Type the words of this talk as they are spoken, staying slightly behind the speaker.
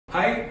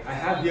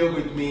have here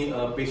with me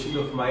a patient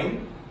of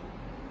mine.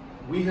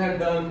 We had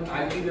done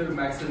anterior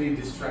maxillary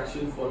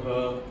distraction for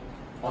her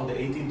on the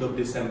 18th of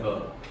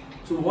December.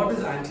 So what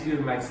is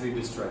anterior maxillary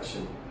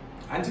distraction?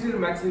 Anterior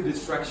maxillary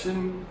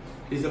distraction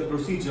is a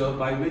procedure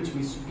by which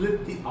we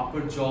split the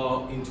upper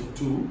jaw into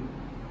two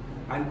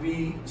and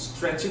we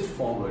stretch it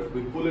forward,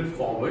 we pull it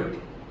forward,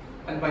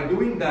 and by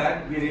doing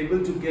that we are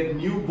able to get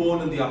new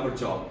bone in the upper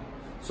jaw.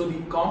 So the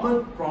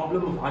common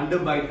problem of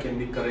underbite can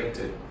be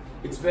corrected.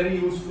 It's very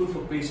useful for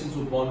patients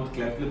who are born with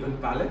cleft lip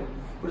and palate,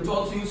 but it's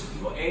also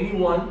useful for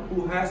anyone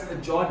who has a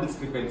jaw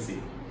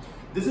discrepancy.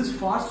 This is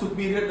far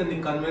superior than the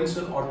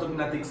conventional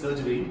orthognathic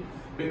surgery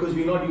because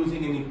we're not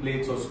using any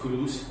plates or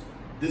screws.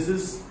 This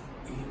is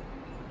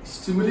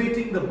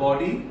stimulating the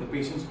body, the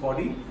patient's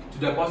body, to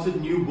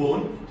deposit new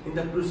bone in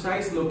the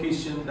precise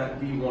location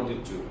that we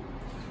wanted to.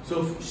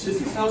 So this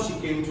is how she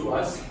came to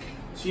us.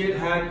 She had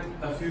had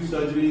a few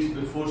surgeries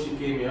before she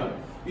came here.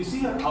 You see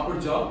her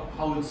upper jaw,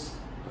 how it's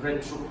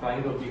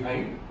retroclined or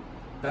behind.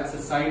 That's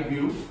a side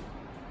view,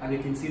 and you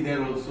can see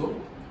there also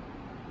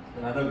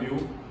another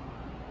view,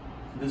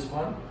 this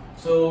one.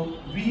 So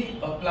we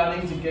are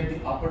planning to get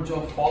the upper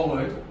jaw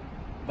forward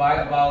by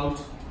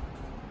about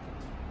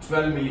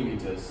 12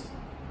 millimeters.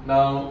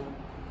 Now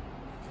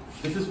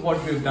this is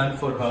what we've done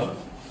for her.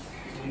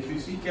 If you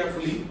see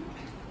carefully,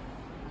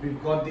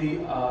 we've got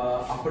the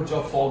upper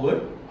jaw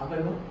forward,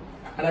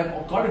 and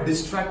I've got a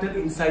distractor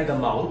inside the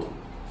mouth.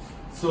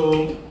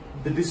 So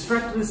the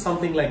distractor is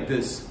something like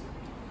this.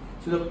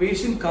 So the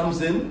patient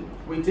comes in,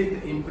 we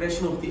take the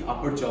impression of the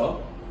upper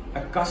jaw.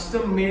 A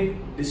custom made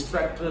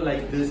distractor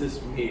like this is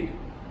made.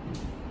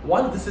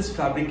 Once this is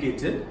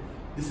fabricated,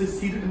 this is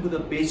seated into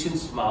the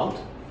patient's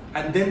mouth,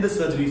 and then the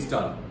surgery is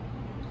done.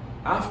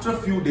 After a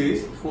few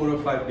days, 4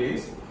 or 5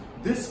 days,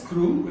 this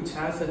screw, which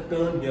has a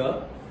turn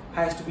here,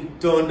 has to be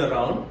turned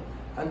around,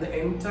 and the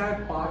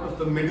entire part of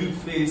the middle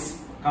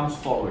face comes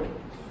forward.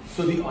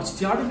 So the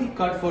osteotomy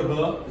cut for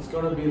her is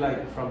going to be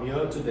like from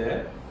here to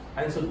there,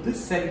 and so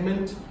this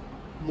segment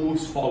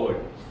moves forward.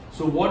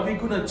 So what we're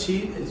going to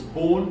achieve is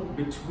bone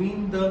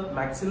between the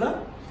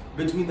maxilla,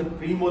 between the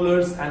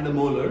premolars and the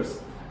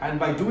molars, and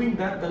by doing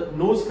that the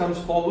nose comes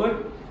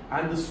forward,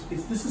 and this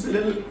is a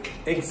little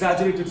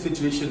exaggerated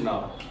situation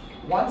now.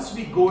 Once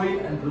we go in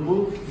and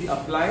remove the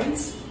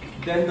appliance,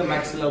 then the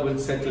maxilla will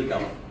settle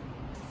down.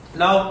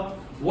 Now,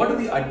 what are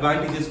the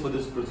advantages for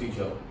this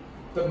procedure?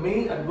 The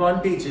main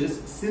advantage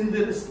is, since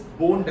there is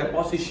bone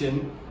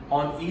deposition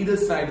on either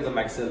side of the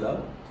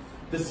maxilla,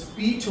 the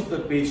speech of the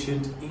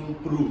patient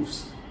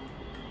improves.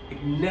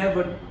 It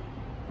never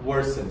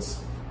worsens.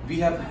 We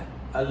have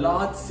a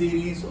large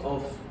series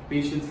of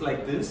patients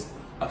like this,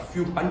 a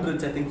few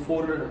hundreds, I think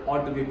 400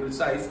 odd to be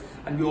precise,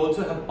 and we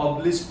also have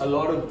published a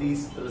lot of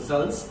these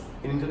results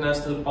in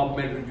international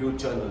PubMed reviewed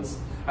journals.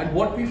 And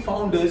what we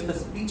found is the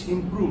speech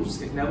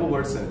improves, it never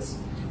worsens.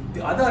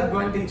 The other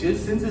advantage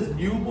is, since it's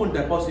new bone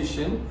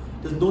deposition,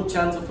 there's no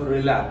chance of a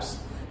relapse.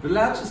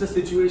 Relapse is a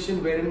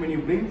situation wherein when you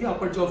bring the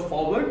upper jaw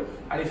forward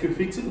and if you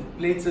fix it with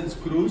plates and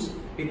screws,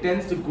 it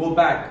tends to go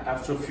back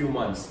after a few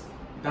months.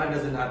 That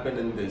doesn't happen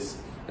in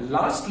this. And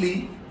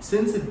lastly,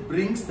 since it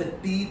brings the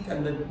teeth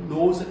and the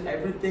nose and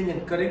everything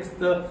and corrects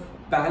the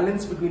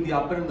balance between the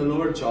upper and the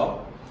lower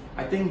jaw,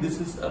 I think this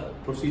is a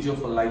procedure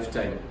for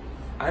lifetime.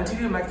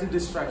 Anterior maxillary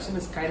distraction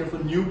is kind of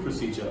a new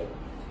procedure.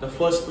 The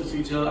first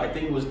procedure I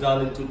think was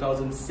done in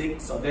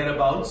 2006 or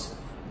thereabouts.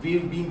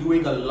 We've been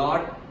doing a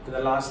lot in the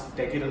last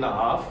decade and a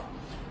half,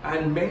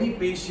 and many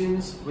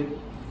patients with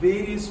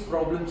various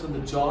problems in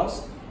the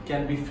jaws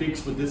can be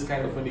fixed with this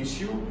kind of an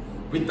issue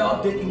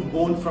without taking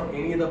bone from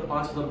any other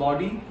parts of the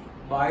body,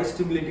 by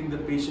stimulating the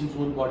patient's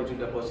own body to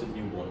deposit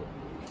new bone.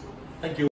 Thank you.